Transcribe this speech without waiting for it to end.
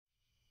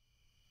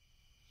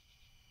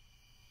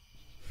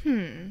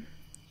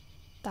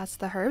that's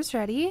the herbs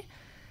ready.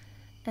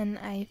 And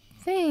I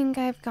think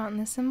I've gotten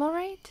the symbol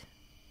right.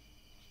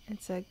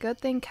 It's a good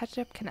thing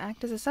ketchup can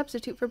act as a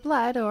substitute for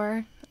blood,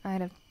 or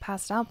I'd have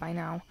passed out by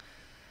now.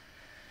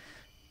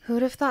 Who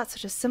would have thought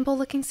such a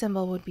simple-looking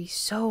symbol would be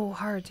so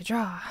hard to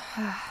draw?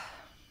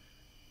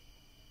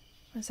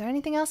 Was there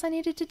anything else I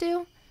needed to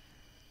do?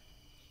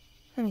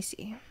 Let me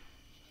see.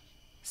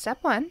 Step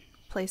 1,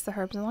 place the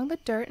herbs along the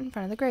dirt in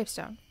front of the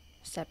gravestone.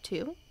 Step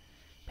 2,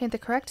 paint the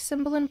correct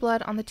symbol in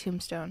blood on the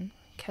tombstone.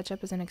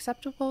 Ketchup is an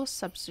acceptable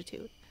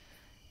substitute.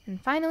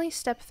 And finally,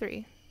 step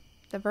 3,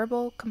 the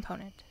verbal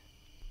component.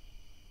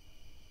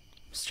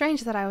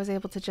 Strange that I was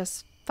able to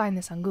just find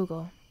this on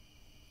Google.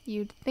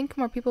 You'd think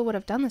more people would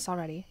have done this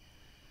already.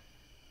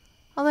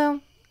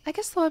 Although, I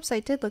guess the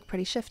website did look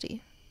pretty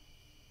shifty.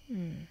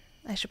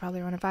 I should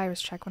probably run a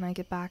virus check when I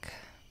get back.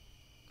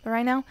 But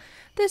right now,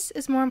 this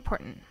is more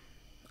important.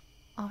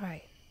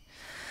 Alright.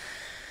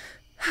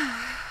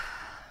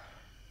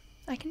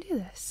 I can do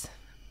this.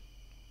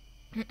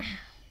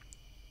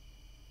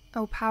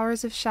 O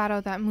powers of shadow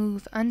that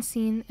move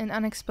unseen and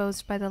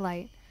unexposed by the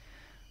light,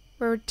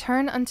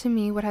 return unto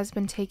me what has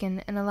been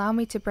taken, and allow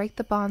me to break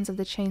the bonds of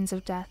the chains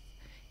of death.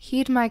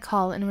 Heed my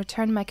call and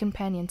return my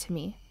companion to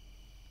me.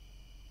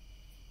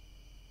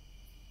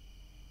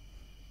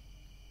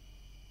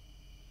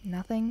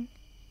 Nothing?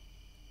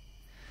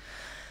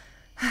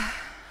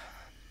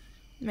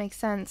 Makes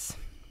sense.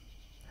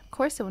 Of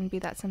course it wouldn't be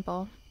that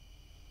simple.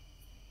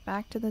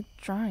 Back to the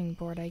drawing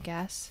board, I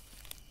guess.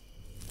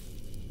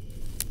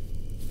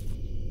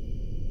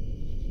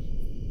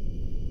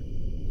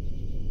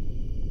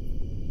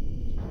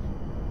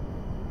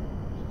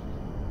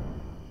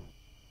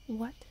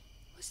 What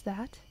was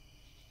that?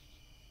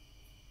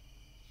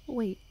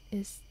 Wait,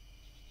 is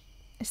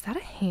that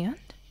a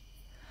hand?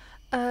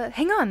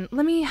 Hang on,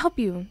 let me help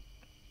you.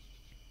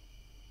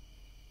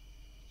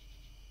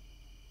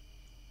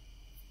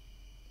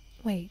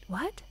 Wait,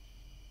 what?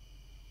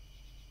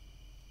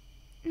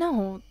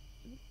 No,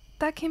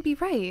 that can't be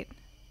right.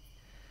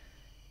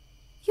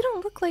 You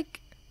don't look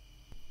like...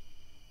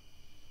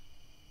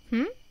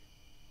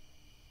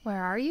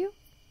 Where are you?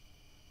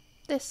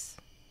 This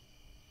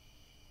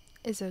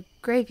is a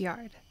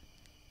graveyard.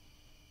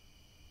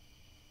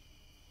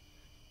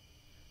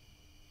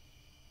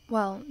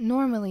 Well,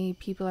 normally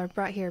people are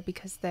brought here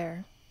because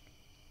they're,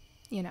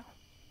 you know,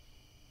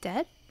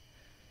 dead?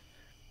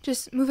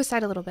 Just move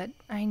aside a little bit.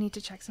 I need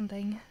to check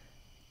something.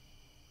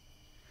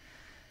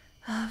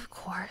 Of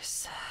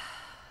course.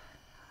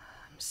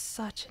 I'm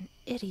such an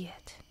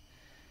idiot.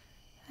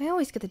 I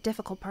always get the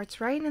difficult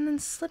parts right and then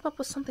slip up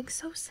with something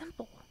so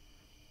simple.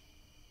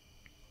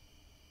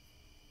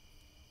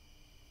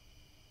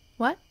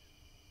 What?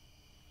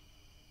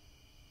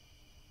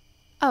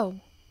 Oh,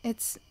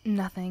 it's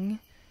nothing.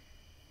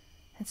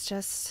 It's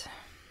just...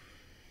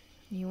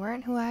 you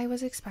weren't who I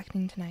was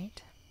expecting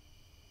tonight.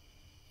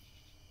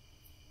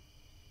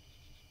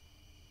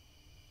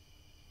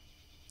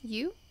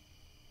 You?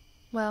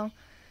 Well,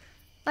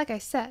 like I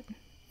said,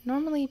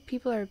 normally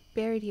people are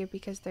buried here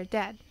because they're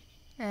dead,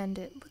 and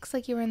it looks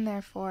like you were in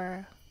there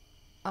for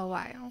a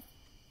while.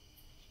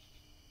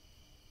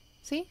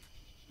 See?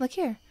 Look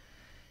here.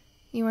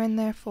 You were in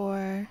there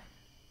for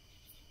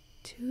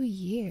 2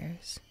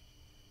 years.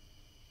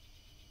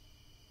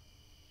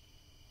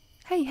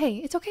 Hey,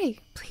 it's okay.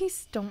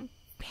 Please don't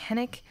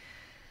panic.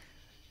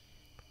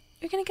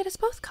 You're gonna get us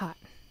both caught.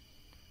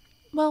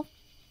 Well,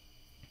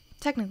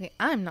 technically,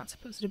 I'm not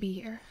supposed to be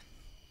here.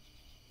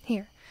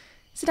 Here,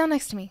 sit down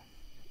next to me.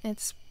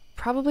 It's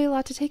probably a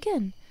lot to take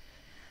in.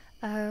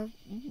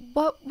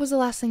 What was the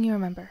last thing you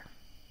remember?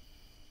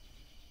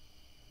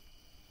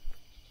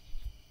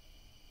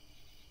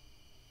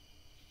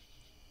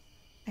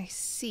 I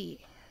see.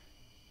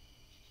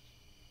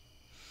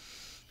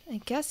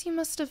 I guess you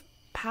must have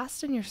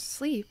passed in your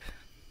sleep.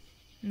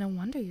 No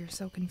wonder you're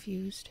so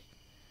confused.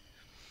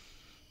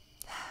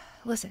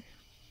 Listen,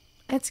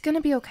 it's gonna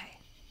be okay.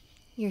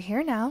 You're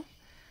here now.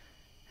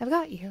 I've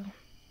got you.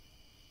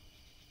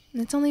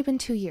 It's only been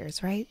 2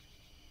 years, right?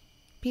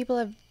 People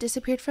have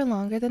disappeared for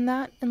longer than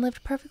that and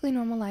lived perfectly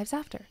normal lives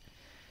after.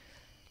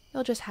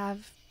 You'll just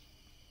have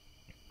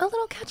a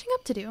little catching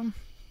up to do,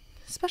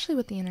 especially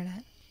with the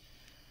internet.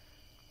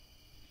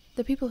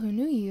 The people who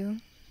knew you,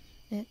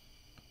 it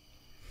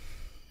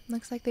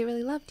looks like they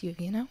really loved you,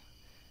 you know?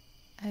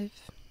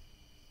 I've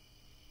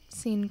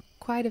seen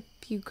quite a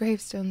few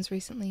gravestones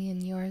recently,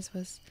 and yours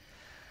was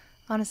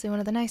honestly one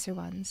of the nicer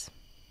ones.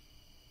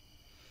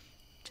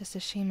 Just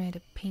a shame I had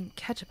to paint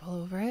ketchup all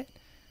over it.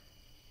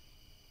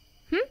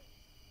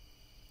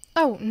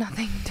 Oh,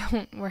 nothing.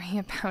 Don't worry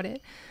about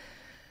it.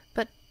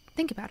 But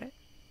think about it.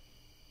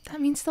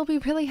 That means they'll be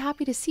really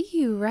happy to see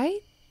you,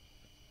 right?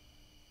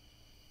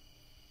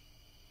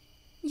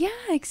 Yeah,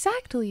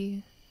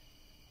 exactly.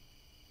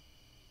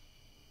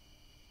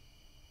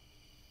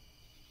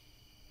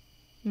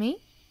 Me?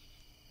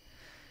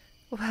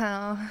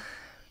 Well,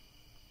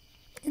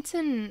 it's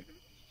an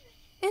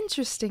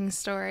interesting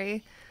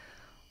story.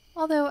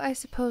 Although I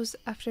suppose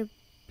after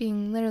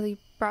being literally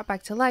brought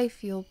back to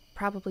life, you'll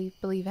probably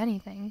believe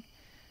anything.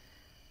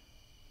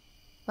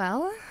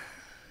 Well,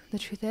 the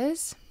truth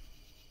is,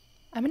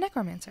 I'm a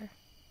necromancer.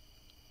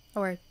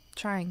 Or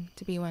trying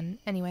to be one,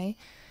 anyway.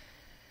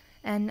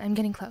 And I'm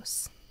getting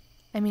close.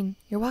 I mean,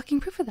 you're walking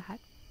proof of that.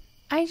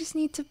 I just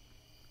need to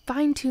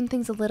fine-tune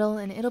things a little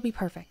and it'll be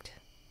perfect.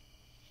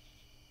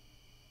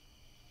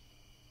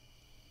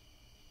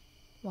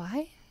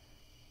 Why?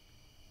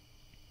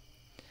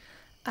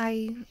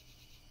 I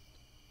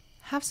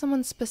have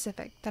someone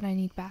specific that I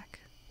need back.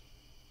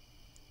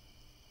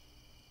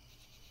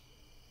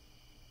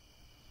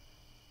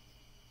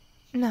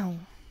 No,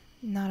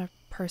 not a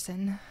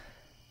person.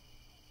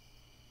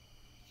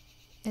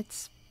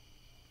 It's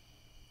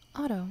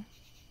Otto.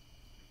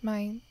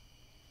 My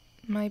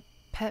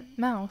pet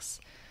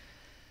mouse.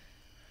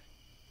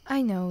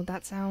 I know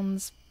that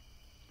sounds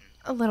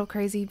a little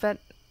crazy, but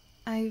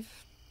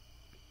I've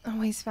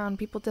always found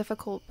people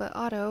difficult, but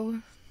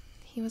Otto,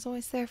 he was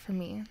always there for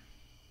me.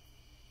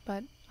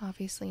 But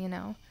obviously, you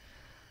know,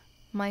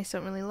 mice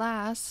don't really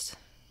last.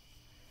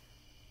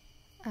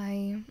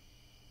 I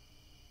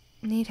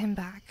need him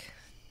back,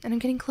 and I'm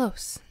getting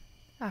close.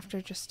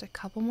 After just a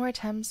couple more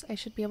attempts, I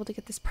should be able to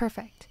get this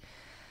perfect.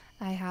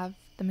 I have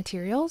the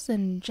materials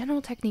and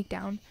general technique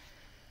down.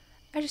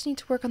 I just need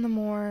to work on the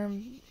more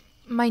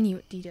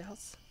minute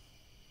details.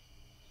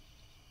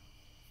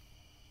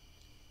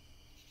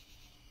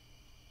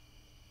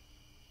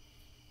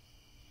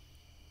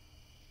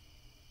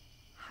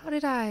 How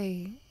did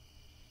I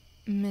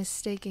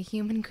mistake a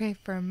human grave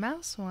for a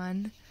mouse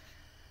one?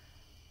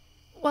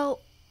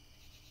 Well,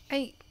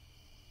 it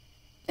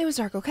was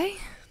dark, okay?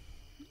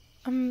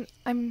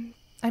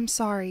 I'm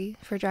sorry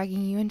for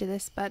dragging you into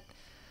this, but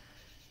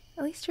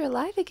at least you're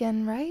alive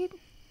again, right?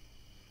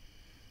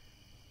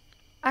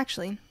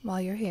 Actually,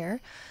 while you're here,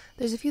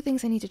 there's a few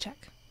things I need to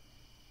check.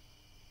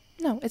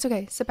 No, it's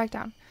okay. Sit back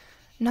down.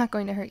 I'm not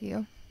going to hurt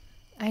you.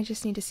 I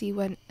just need to see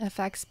what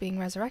effects being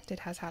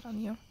resurrected has had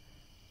on you.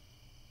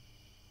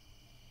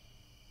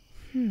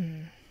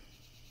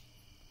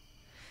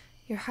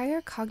 Your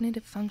higher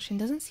cognitive function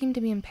doesn't seem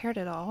to be impaired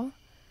at all.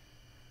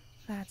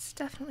 That's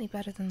definitely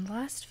better than the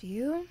last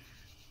few.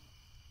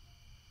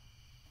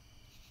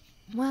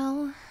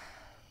 Well,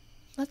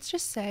 let's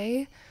just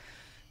say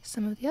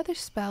some of the other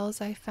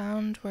spells I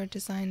found were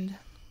designed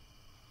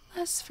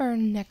less for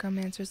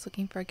necromancers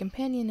looking for a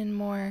companion and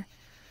more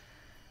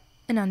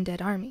an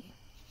undead army.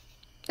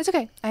 It's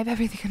okay, I have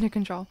everything under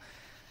control.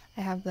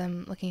 I have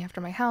them looking after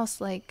my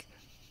house like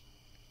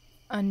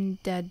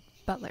undead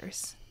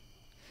butlers.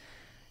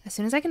 As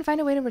soon as I can find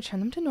a way to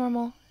return them to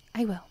normal,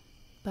 I will.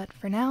 But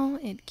for now,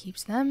 it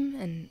keeps them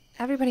and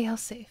everybody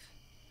else safe.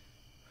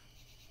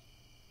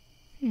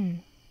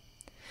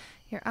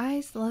 Your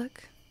eyes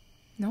look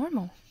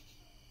normal.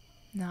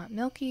 Not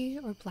milky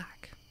or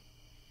black.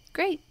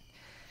 Great.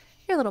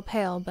 You're a little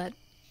pale, but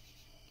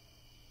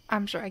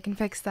I'm sure I can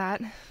fix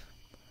that.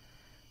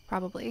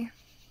 Probably.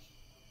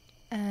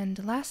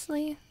 And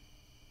lastly,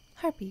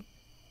 heartbeat.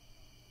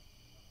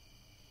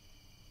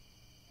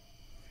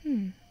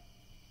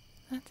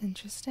 That's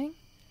interesting.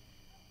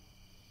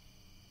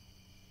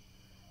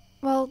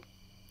 Well,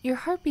 your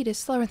heartbeat is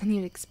slower than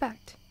you'd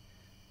expect.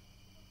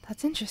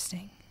 That's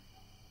interesting.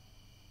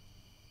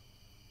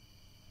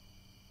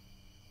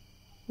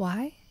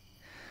 Why?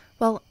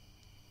 Well,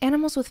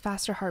 animals with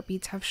faster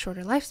heartbeats have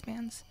shorter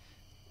lifespans.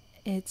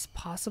 It's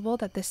possible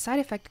that this side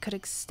effect could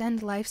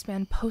extend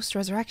lifespan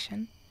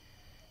post-resurrection.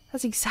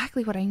 That's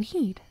exactly what I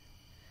need.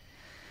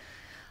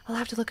 I'll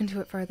have to look into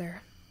it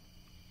further.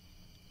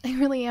 I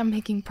really am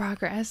making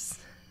progress.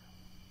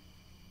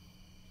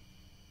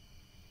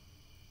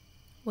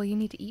 Will you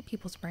need to eat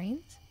people's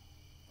brains?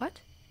 What?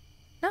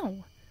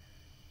 No.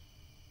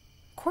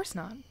 Of course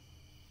not.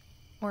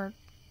 Or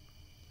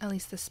at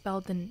least the spell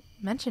didn't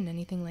mention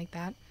anything like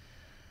that.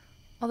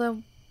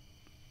 Although,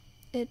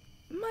 it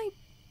might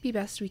be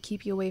best we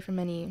keep you away from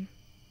any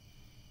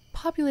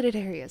populated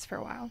areas for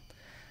a while.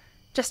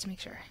 Just to make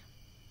sure.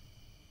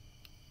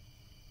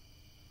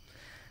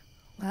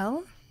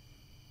 Well,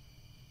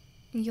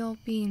 you'll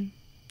be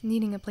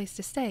needing a place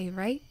to stay,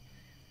 right?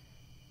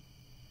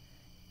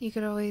 You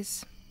could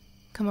always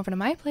come over to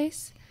my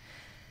place.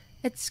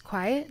 It's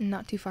quiet and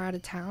not too far out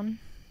of town.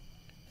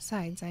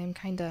 Besides, I am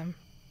kinda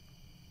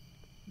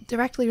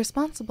directly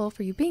responsible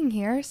for you being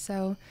here,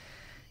 so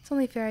it's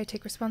only fair I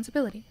take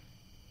responsibility.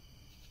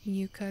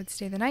 You could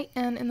stay the night,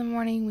 and in the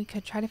morning we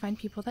could try to find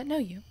people that know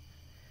you.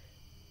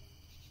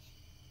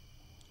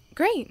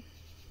 Great!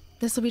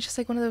 This will be just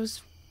like one of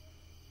those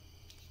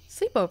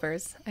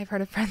sleepovers I've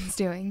heard of friends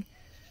doing.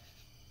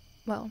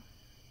 Well,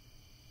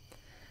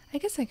 I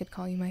guess I could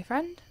call you my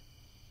friend.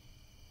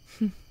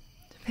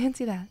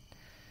 Fancy that.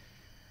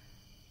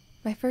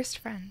 My first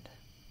friend.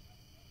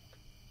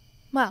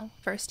 Well,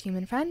 first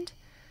human friend.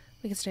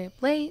 We could stay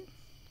up late,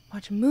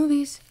 watch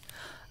movies.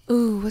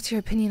 Ooh, what's your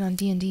opinion on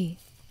D&D?